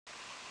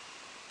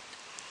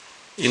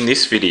In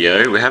this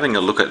video we're having a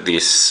look at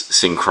this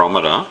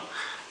synchrometer.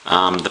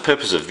 The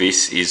purpose of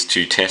this is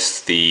to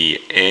test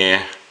the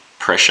air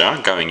pressure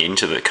going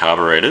into the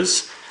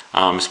carburetors.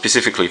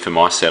 Specifically for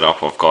my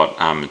setup I've got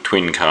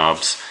twin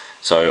carbs,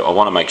 so I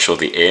want to make sure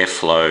the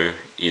airflow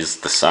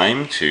is the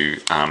same to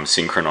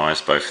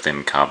synchronize both of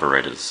them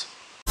carburetors.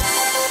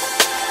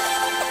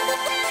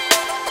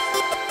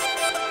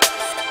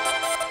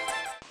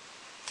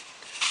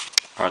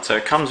 Alright, so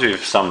it comes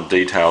with some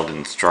detailed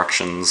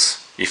instructions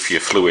if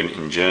you're fluent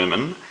in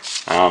German.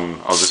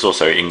 There's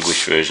also an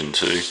English version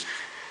too.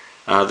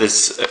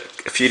 There's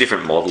a few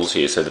different models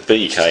here. So the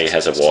BK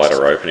has a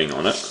wider opening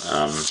on it.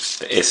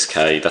 The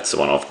SK, that's the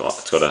one I've got.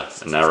 It's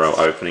got a narrow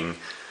opening.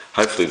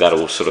 Hopefully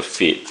that'll sort of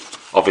fit.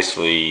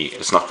 Obviously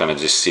it's not going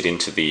to just sit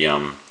into the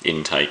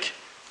intake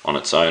on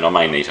its own. I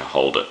may need to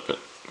hold it, but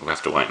we'll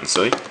have to wait and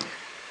see.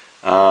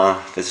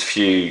 There's a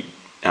few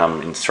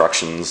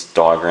instructions,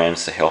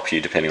 diagrams to help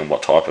you depending on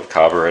what type of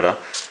carburetor.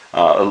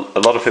 A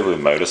lot of people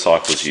with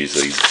motorcycles use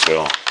these as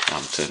well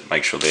to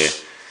make sure their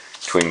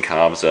twin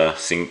carbs are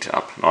synced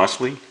up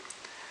nicely.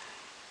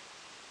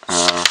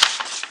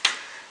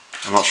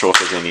 I'm not sure if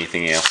there's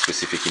anything else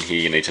specific in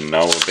here you need to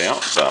know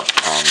about, but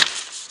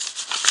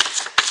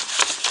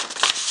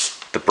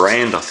the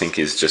brand I think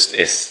is just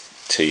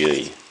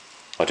STE.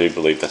 I do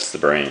believe that's the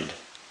brand.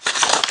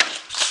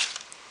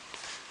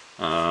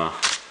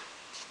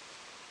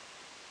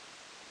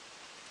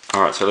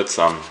 Alright, so let's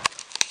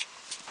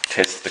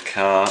test the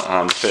car.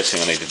 The first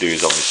thing I need to do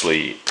is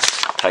obviously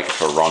take it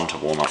for a run to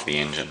warm up the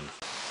engine.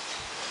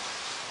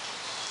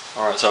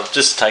 Alright, so I've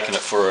just taken it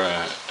for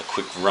a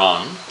quick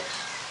run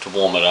to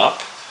warm it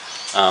up.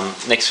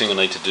 Next thing I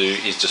need to do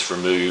is just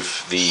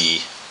remove the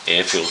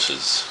air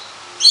filters.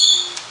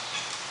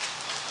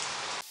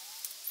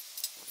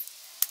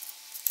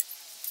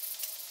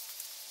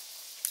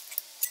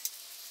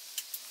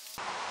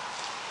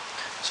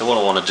 So what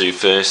I want to do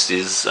first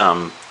is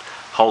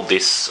hold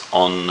this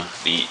on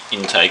the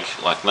intake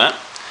like that,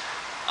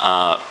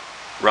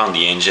 run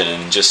the engine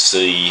and just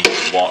see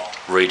what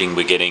reading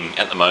we're getting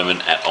at the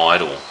moment at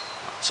idle.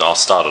 So I'll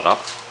start it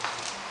up.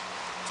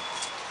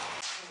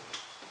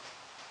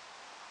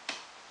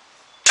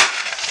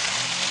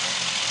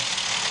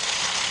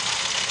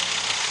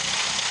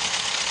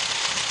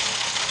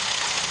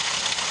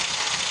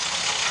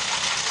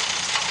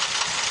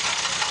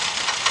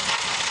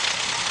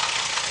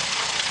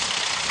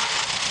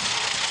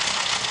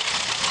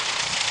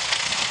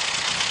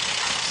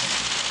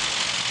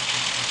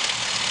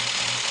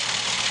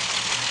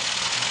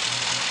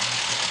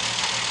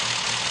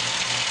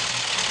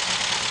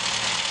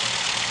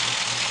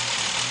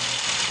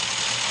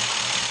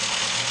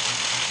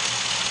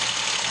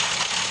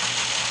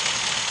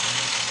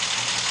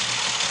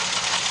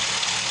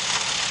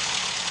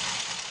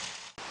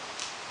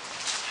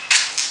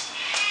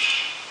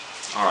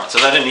 Alright, so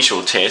that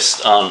initial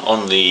test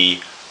on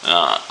the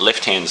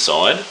left hand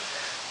side,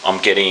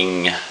 I'm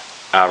getting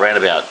around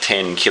about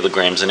 10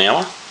 kilograms an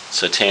hour,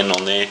 so 10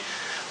 on there.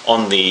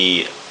 On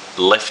the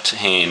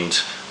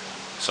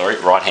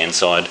right hand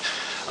side,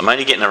 I'm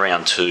only getting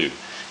around 2.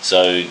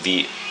 So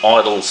the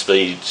idle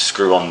speed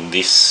screw on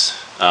this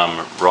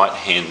right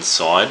hand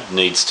side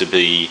needs to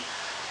be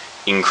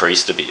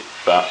increased a bit,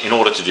 but in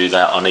order to do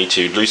that I need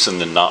to loosen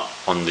the nut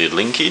on the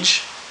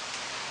linkage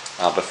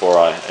before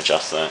I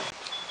adjust that.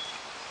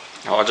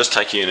 I'll just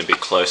take you in a bit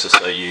closer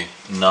so you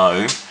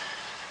know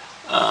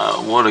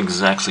what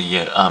exactly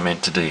you are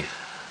meant to do.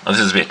 Now, this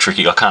is a bit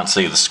tricky, I can't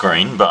see the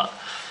screen, but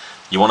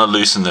you want to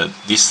loosen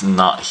this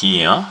nut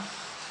here,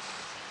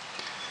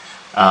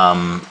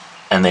 and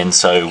then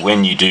so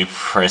when you do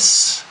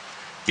press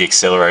the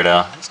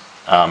accelerator,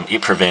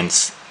 it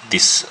prevents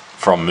this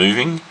from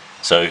moving,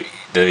 so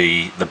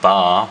the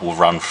bar will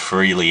run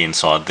freely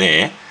inside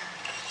there.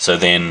 So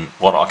then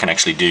what I can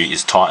actually do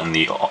is tighten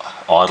the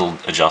idle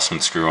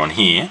adjustment screw on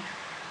here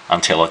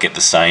until I get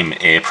the same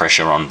air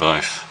pressure on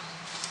both.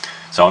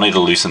 So I'll need to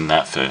loosen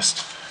that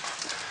first.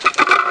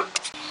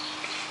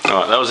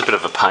 Alright, that was a bit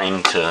of a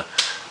pain to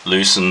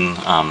loosen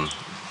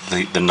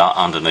the nut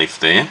underneath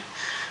there.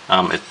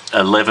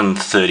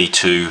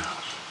 11/32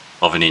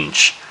 of an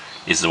inch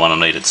is the one I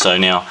needed. So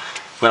now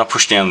when I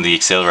push down the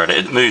accelerator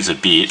it moves a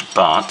bit,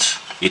 but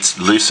it's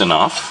loose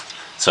enough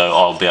so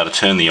I'll be able to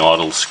turn the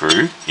idle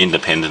screw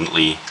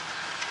independently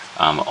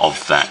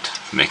of that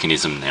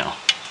mechanism now.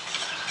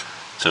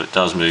 So it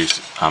does move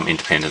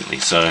independently.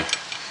 So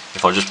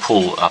if I just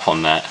pull up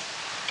on that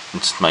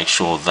and just make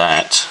sure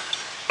that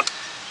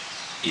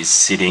is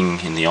sitting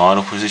in the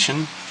idle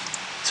position.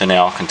 So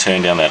now I can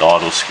turn down that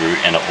idle screw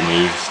and it will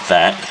move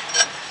that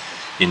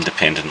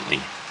independently.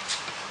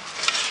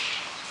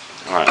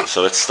 Alright,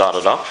 so let's start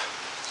it up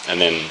and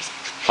then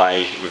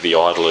play with the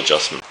idle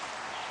adjustment.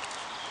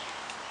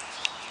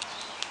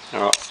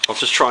 Alright, I'll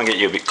just try and get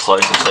you a bit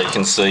closer so you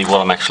can see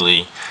what I'm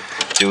actually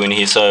doing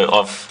here. So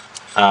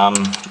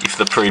if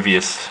the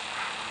previous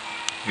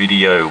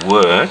video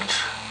worked,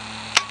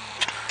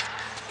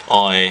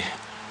 I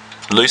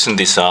loosened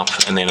this up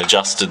and then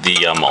adjusted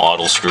the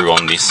idle screw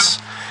on this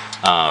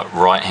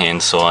right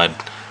hand side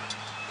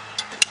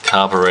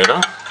carburetor,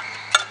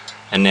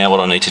 and now what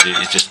I need to do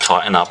is just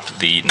tighten up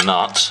the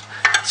nuts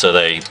so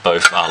they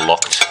both are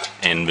locked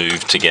and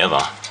move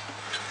together.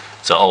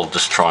 So I'll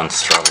just try and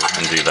struggle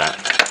and do that.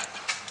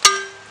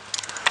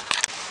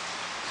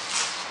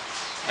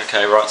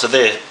 Okay, right, so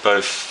they're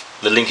both,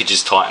 the linkage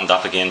is tightened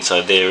up again,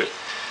 so they're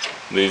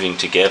moving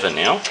together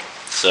now.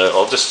 So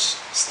I'll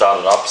just start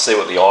it up, see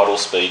what the idle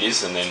speed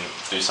is, and then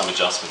do some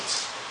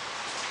adjustments.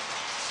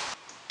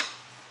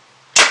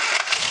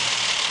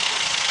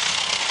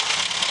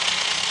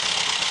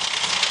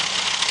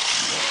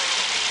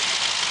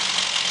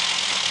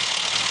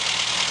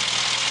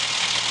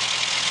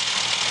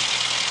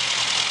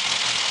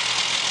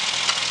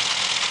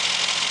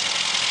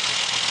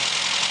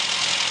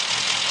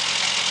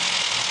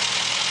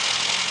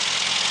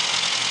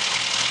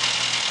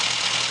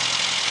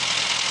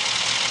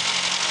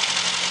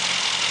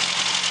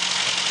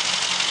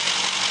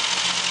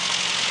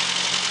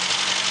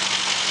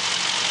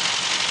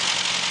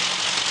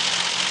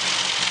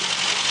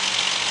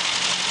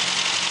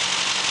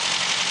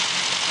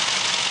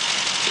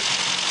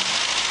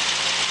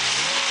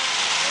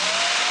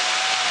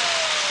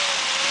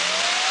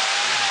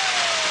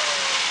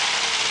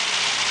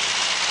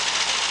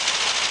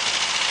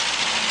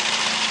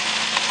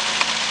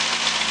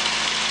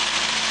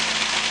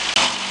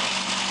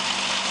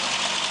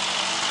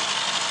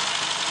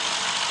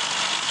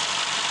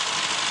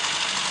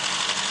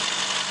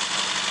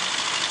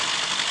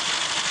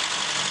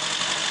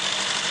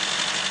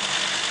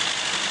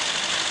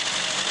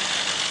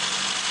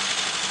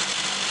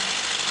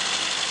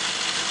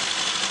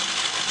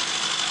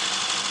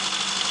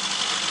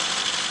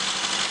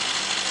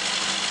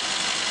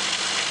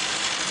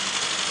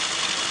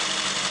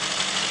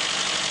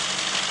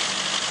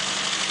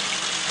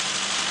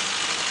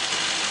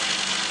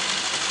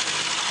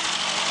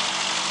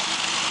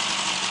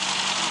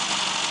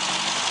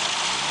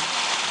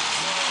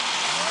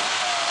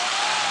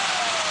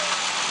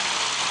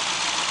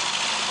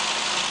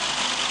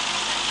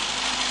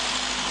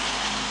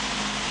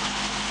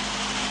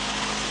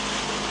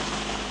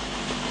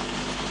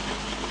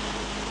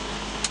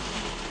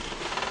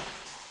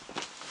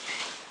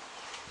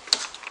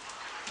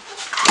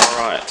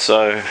 Alright,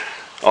 so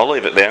I'll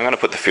leave it there. I'm going to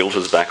put the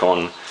filters back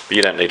on, but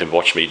you don't need to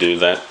watch me do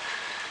that.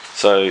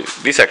 So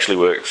this actually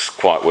works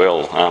quite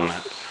well.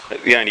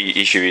 The only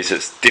issue is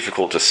it's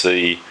difficult to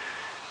see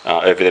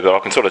over there, but I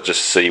can sort of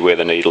just see where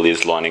the needle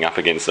is lining up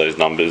against those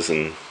numbers,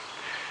 and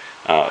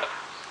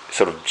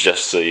sort of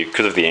just see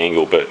because of the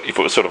angle. But if it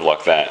was sort of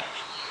like that,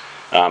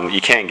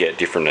 you can get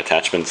different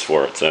attachments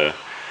for it, so,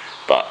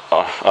 but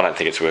I don't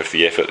think it's worth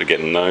the effort of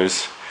getting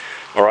those.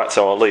 Alright,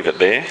 so I'll leave it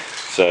there.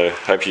 So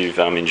hope you've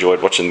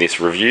enjoyed watching this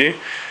review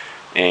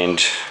and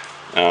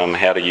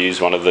how to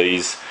use one of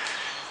these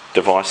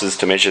devices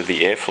to measure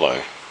the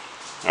airflow.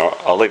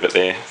 Alright, I'll leave it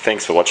there.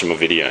 Thanks for watching my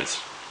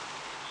videos.